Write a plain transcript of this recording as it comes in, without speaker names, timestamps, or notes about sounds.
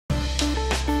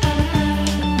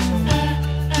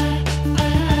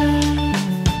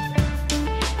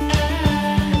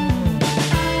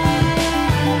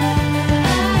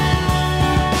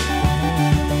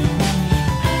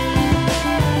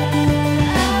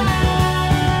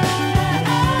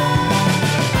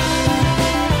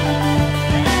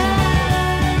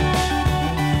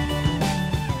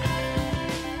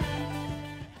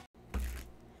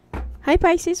Hi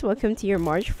Pisces, welcome to your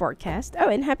March forecast. Oh,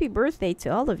 and happy birthday to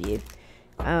all of you.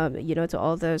 To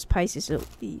all those Pisces who will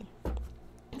be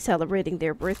celebrating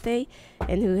their birthday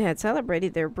and who had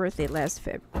celebrated their birthday last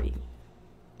February.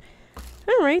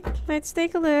 Alright, let's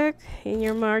take a look in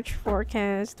your March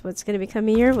forecast. What's going to be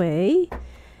coming your way?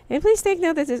 And please take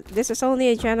note that this is only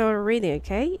a general reading,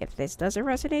 okay? If this doesn't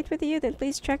resonate with you, then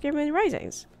please check your moon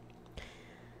risings.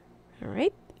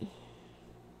 Alright.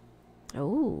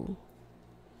 Oh.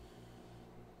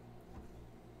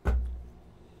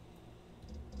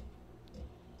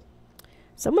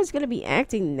 Someone's going to be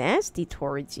acting nasty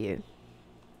towards you.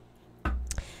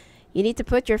 You need to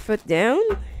put your foot down,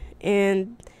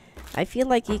 and I feel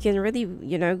like you can really,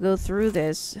 go through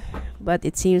this, but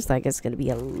it seems like it's going to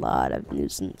be a lot of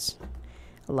nuisance,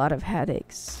 a lot of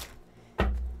headaches.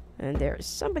 And there's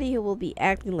somebody who will be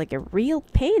acting like a real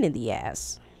pain in the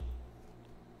ass.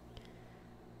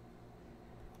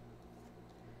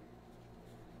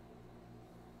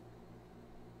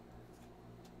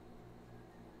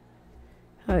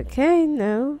 Okay,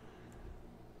 now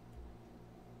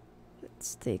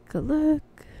let's take a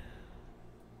look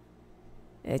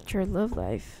at your love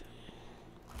life.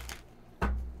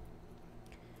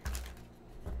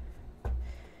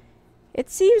 It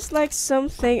seems like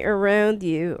something around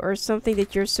you, or something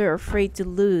that you're so afraid to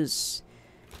lose,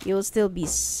 you will still be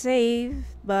saved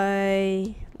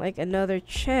by like another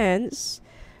chance,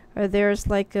 or there's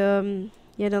like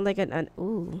like an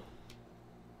ooh.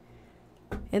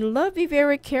 In love, be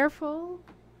very careful.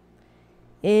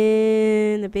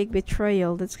 In a big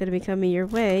betrayal that's going to be coming your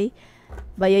way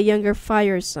by a younger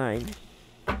fire sign.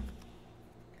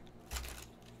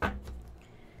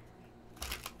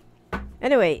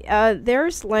 Anyway,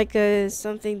 there's like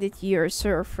something that you're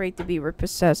so afraid to be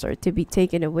repossessed or to be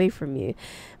taken away from you.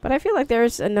 But I feel like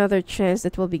there's another chance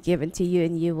that will be given to you,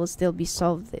 and you will still be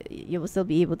you will still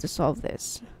be able to solve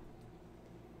this.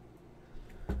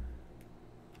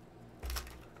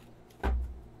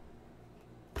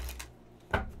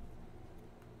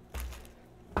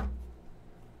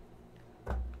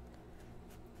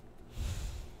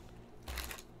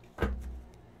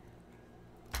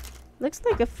 Looks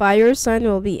like a fire sign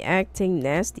will be acting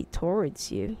nasty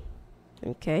towards you.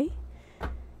 Okay?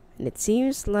 And it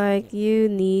seems like you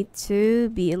need to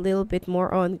be a little bit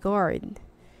more on guard.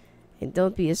 And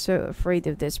don't be so afraid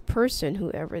of this person,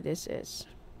 whoever this is.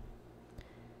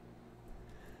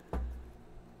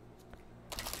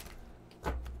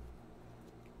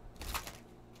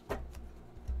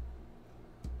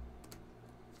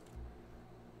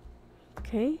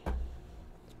 Okay?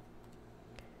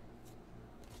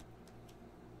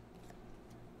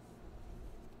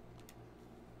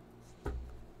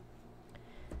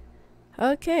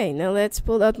 Okay, now let's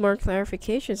pull out more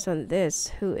clarifications on this.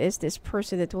 Who is this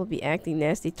person that will be acting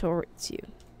nasty towards you?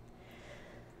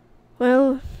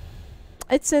 Well,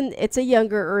 it's a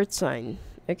younger earth sign,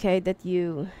 okay, that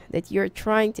you're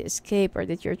trying to escape, or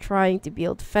that you're trying to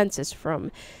build fences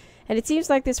from. And it seems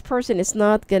like this person is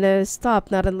not gonna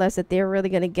stop, not unless that they're really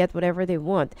gonna get whatever they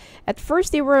want. At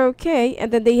first they were okay,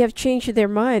 and then they have changed their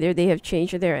mind, or they have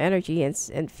changed their energy,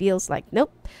 and feels like,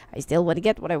 nope, I still want to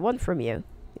get what I want from you.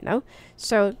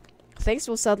 So things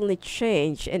will suddenly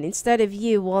change, and instead of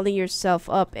you walling yourself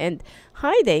up and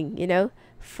hiding,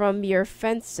 from your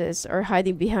fences or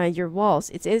hiding behind your walls,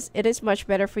 it is much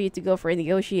better for you to go for a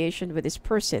negotiation with this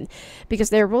person, because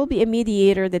there will be a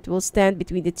mediator that will stand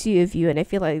between the two of you. And I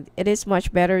feel like it is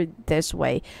much better this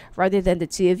way, rather than the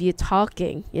two of you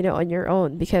talking, on your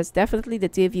own, because definitely the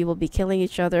two of you will be killing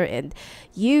each other, and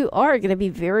you are going to be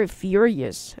very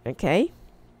furious. Okay,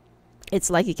 it's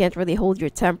like you can't really hold your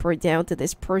temper down to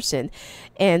this person,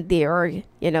 and they are,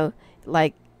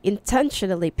 like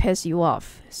intentionally piss you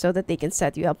off so that they can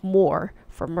set you up more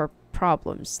for more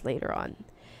problems later on.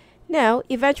 Now,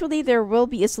 eventually there will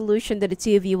be a solution that the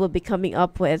two of you will be coming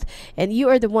up with, and you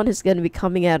are the one who's going to be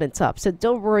coming out on top. So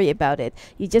don't worry about it.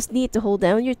 You just need to hold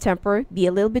down your temper, be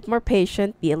a little bit more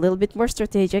patient, be a little bit more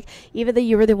strategic. Even though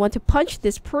you really want to punch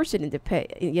this person in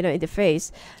the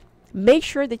face, make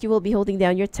sure that you will be holding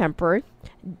down your temper.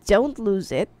 Don't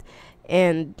lose it.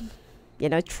 And,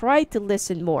 try to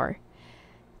listen more.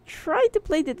 Try to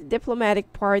play the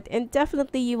diplomatic part, and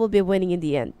definitely you will be winning in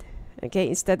the end. Okay,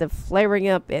 instead of flaring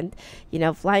up and,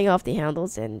 flying off the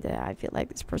handles. And I feel like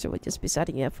this person would just be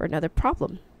setting you up for another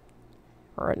problem.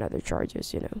 Or another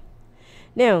charges,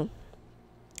 Now,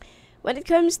 when it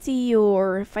comes to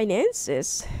your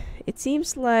finances, it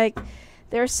seems like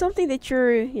there's something that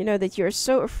you're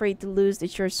so afraid to lose,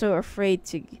 that you're so afraid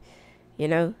to,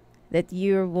 that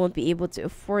you won't be able to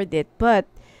afford it. But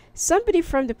somebody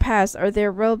from the past, or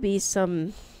there will be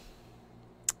some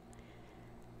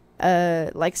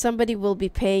like somebody will be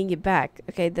paying you back,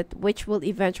 okay, that which will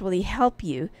eventually help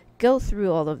you go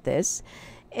through all of this.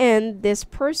 And this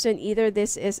person, either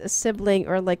this is a sibling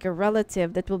or like a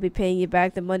relative that will be paying you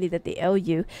back the money that they owe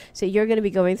you. So you're going to be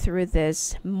going through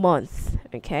this month,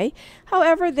 okay?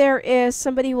 However, there is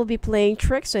somebody who will be playing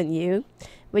tricks on you,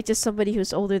 which is somebody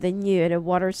who's older than you and a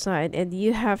water sign, and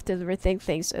you have to rethink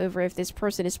things over if this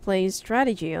person is playing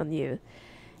strategy on you.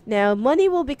 Now, money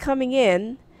will be coming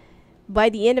in by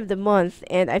the end of the month,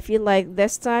 and I feel like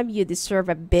this time you deserve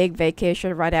a big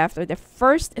vacation right after the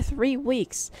first 3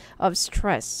 weeks of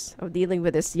stress of dealing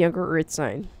with this younger earth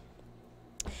sign.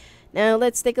 Now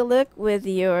let's take a look at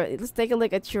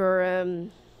your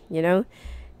you know,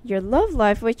 your love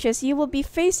life, which is you will be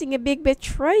facing a big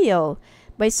betrayal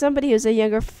by somebody who's a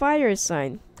younger fire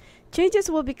sign. Changes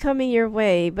will be coming your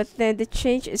way, but then the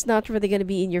change is not really going to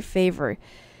be in your favor.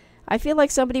 I feel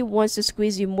like somebody wants to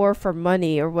squeeze you more for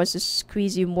money or wants to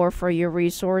squeeze you more for your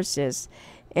resources.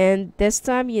 And this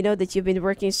time, you know that you've been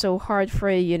working so hard for,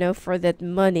 you know, for that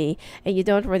money, and you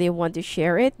don't really want to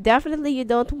share it. Definitely, you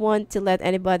don't want to let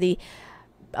anybody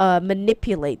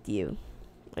manipulate you.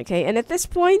 Okay, and at this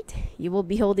point, you will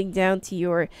be holding down to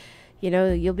your, you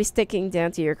know, you'll be sticking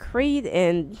down to your creed,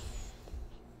 and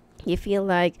you feel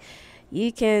like you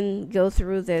can go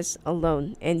through this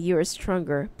alone and you're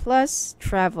stronger. Plus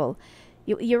travel,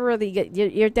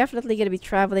 you're definitely going to be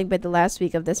traveling by the last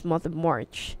week of this month of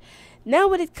March. Now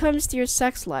when it comes to your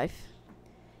sex life,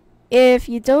 if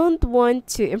you don't want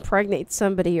to impregnate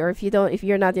somebody, or if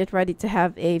you're not yet ready to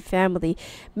have a family,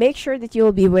 make sure that you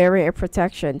will be wearing a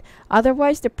protection.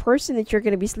 Otherwise, the person that you're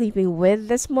going to be sleeping with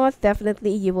this month,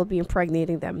 definitely you will be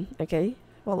impregnating them. Okay,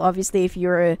 well, obviously if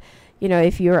you're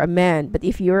a man, but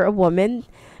if you're a woman,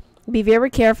 be very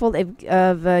careful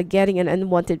of getting an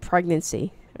unwanted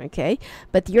pregnancy. Okay,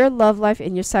 but your love life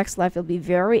and your sex life will be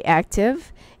very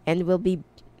active and will be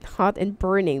hot and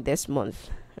burning this month.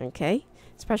 Okay,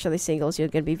 especially singles, you're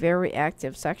going to be very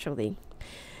active sexually.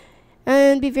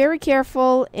 And be very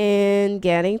careful in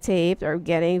getting taped or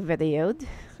getting videoed,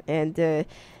 and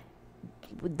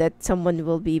that someone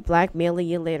will be blackmailing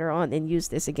you later on and use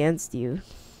this against you.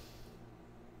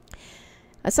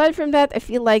 Aside from that, I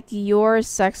feel like your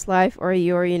sex life or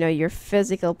your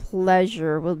physical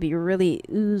pleasure will be really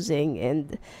oozing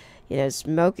and,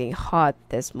 smoking hot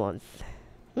this month.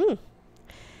 When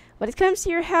it comes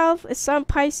to your health, some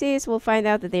Pisces will find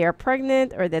out that they are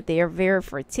pregnant or that they are very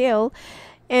fertile.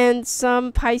 And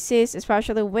some Pisces,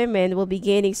 especially women, will be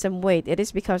gaining some weight. It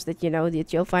is because that,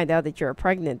 that you'll find out that you're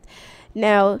pregnant.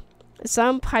 Now,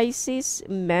 some Pisces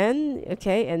men,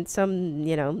 okay, and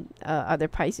some, other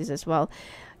Pisces as well,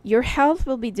 your health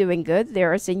will be doing good.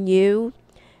 There is a new,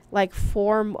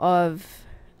 form of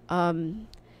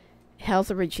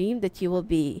health regime that you will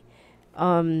be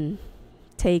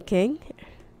taking.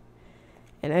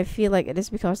 And I feel like it is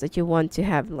because that you want to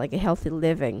have, a healthy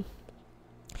living.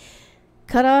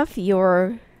 Cut off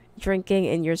your drinking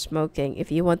and your smoking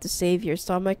if you want to save your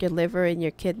stomach, your liver, and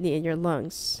your kidney, and your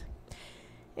lungs.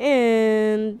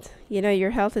 And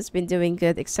your health has been doing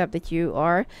good, except that you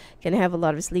are gonna have a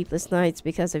lot of sleepless nights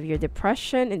because of your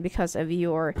depression and because of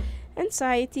your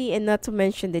anxiety, and not to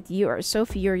mention that you are so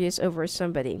furious over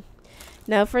somebody.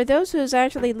 Now, for those who's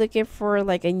actually looking for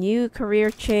a new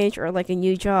career change or a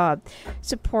new job,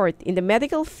 support in the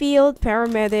medical field,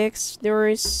 paramedics,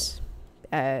 nurse,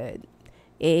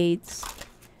 aides,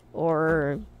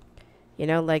 or in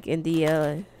the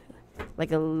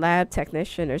a lab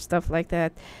technician or stuff like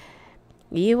that,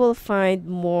 you will find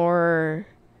more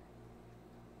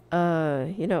or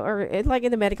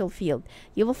in the medical field,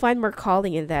 you will find more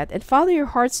calling in that, and follow your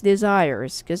heart's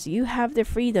desires because you have the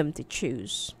freedom to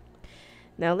choose.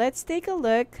 Now let's take a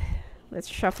look, let's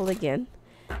shuffle again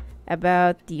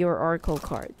about your oracle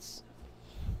cards.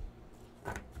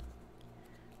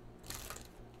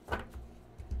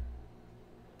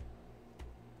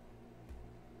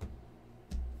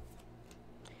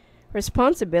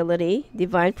 Responsibility,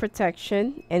 divine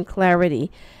protection, and clarity.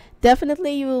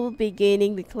 Definitely you will be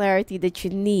gaining the clarity that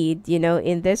you need,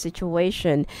 in this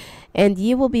situation, and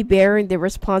you will be bearing the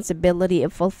responsibility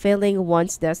of fulfilling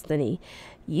one's destiny.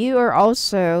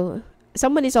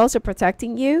 Someone is also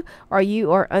protecting you, or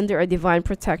you are under a divine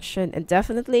protection, and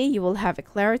definitely you will have a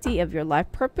clarity of your life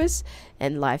purpose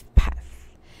and life path.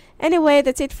 Anyway,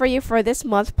 that's it for you for this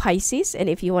month, Pisces. And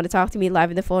if you want to talk to me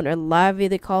live on the phone or live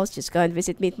video calls, just go and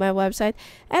visit me at my website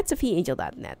at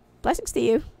sophiaangel.net. Blessings to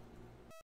you.